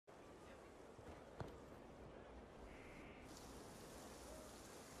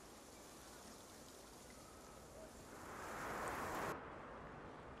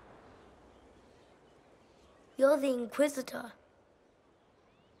You're the Inquisitor.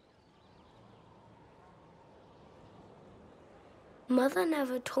 Mother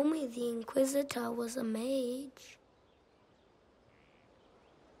never told me the Inquisitor was a mage.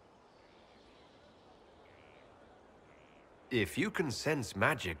 If you can sense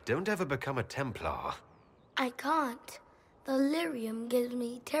magic, don't ever become a Templar. I can't. The lyrium gives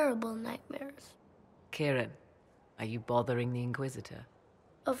me terrible nightmares. Kieran, are you bothering the Inquisitor?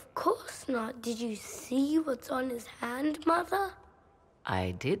 Of course not. Did you see what's on his hand, Mother?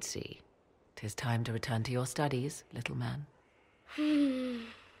 I did see. 'Tis time to return to your studies, little man.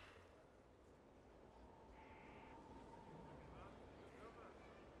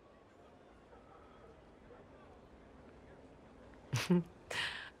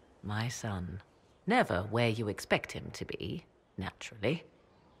 My son. Never where you expect him to be, naturally.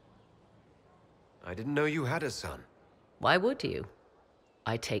 I didn't know you had a son. Why would you?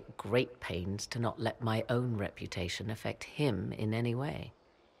 I take great pains to not let my own reputation affect him in any way.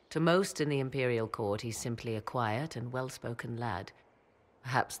 To most in the Imperial Court, he's simply a quiet and well-spoken lad.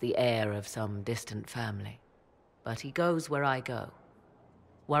 Perhaps the heir of some distant family. But he goes where I go.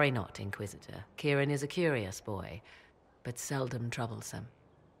 Worry not, Inquisitor. Kieran is a curious boy, but seldom troublesome.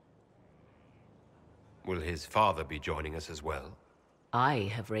 Will his father be joining us as well?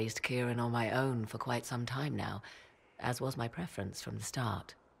 I have raised Kieran on my own for quite some time now, as was my preference from the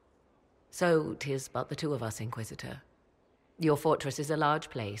start. So 'tis but the two of us, Inquisitor. Your fortress is a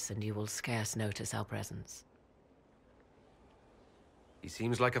large place, and you will scarce notice our presence. He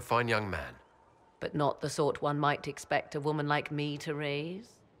seems like a fine young man. But not the sort one might expect a woman like me to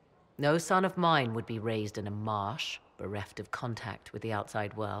raise. No son of mine would be raised in a marsh, bereft of contact with the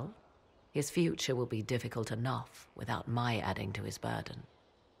outside world. His future will be difficult enough without my adding to his burden.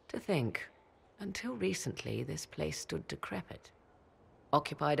 To think, until recently this place stood decrepit,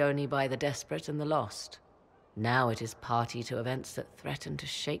 occupied only by the desperate and the lost. Now it is party to events that threaten to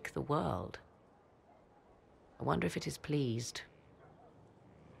shake the world. I wonder if it is pleased.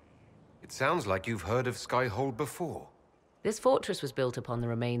 It sounds like you've heard of Skyhold before. This fortress was built upon the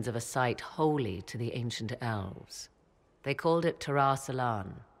remains of a site holy to the ancient elves. They called it Tarar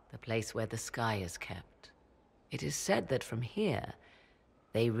Salan, the place where the sky is kept. It is said that from here,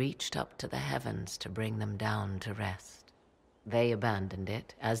 they reached up to the heavens to bring them down to rest. They abandoned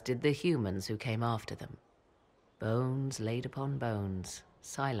it, as did the humans who came after them. Bones laid upon bones,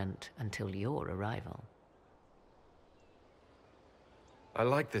 silent until your arrival. I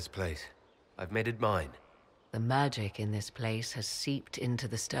like this place. I've made it mine. The magic in this place has seeped into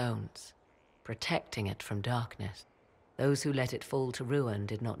the stones, protecting it from darkness. Those who let it fall to ruin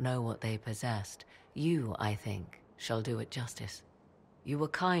did not know what they possessed. You, I think, shall do it justice. You were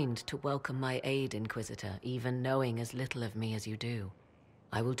kind to welcome my aid, Inquisitor, even knowing as little of me as you do.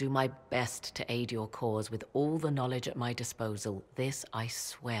 I will do my best to aid your cause with all the knowledge at my disposal. This I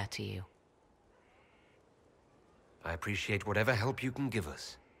swear to you. I appreciate whatever help you can give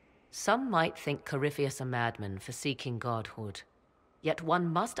us. Some might think Corypheus a madman for seeking godhood. Yet one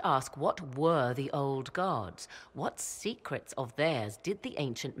must ask, what were the old gods? What secrets of theirs did the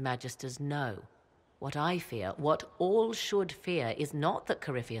ancient magisters know? What I fear, what all should fear, is not that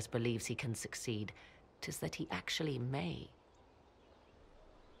Corypheus believes he can succeed. 'Tis that he actually may.